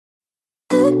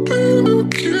I've been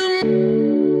looking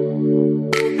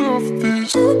of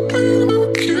this. I've been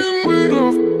looking way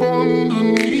up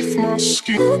underneath my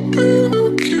skin. I've been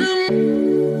looking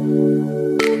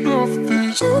of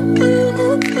this. I've been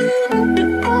looking.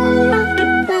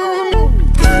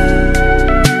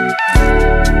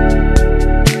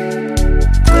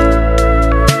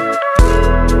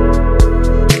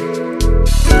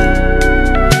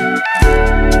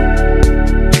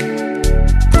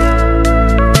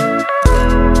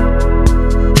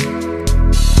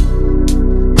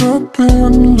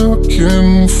 Been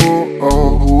looking for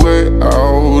a way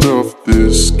out of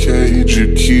this cage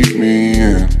you keep me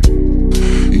in.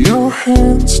 Your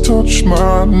hands touch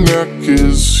my neck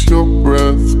as your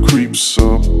breath creeps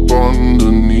up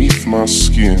underneath my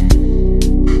skin.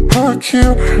 I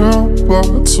can't help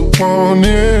but to want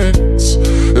it.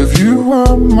 If you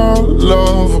are my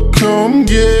lover, come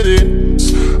get it.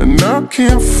 And I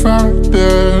can't fight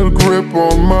that grip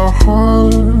on my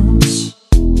heart.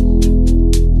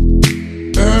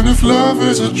 And if love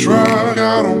is a drug,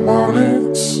 I don't want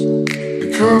it,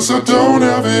 because I don't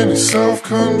have any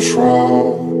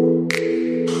self-control.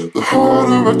 The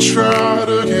harder I try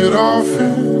to get off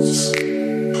it,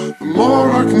 the more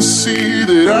I can see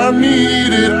that I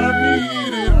need it.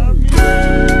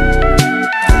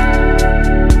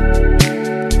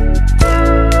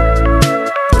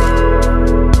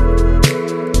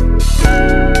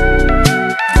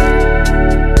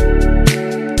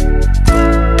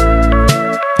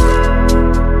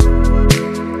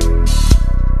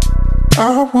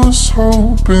 I was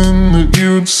hoping that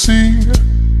you'd see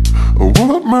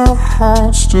what my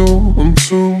heart's doing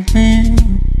to me,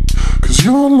 'cause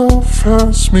your love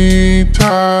has me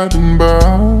tied and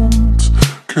bound,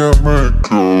 can't let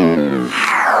go.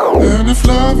 And if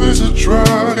love is a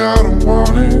drug, I don't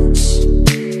want it,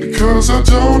 because I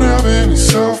don't have any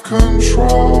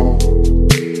self-control.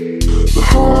 The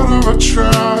harder I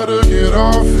try to get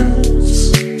off it,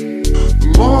 the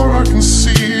more I can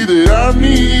see that I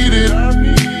need it.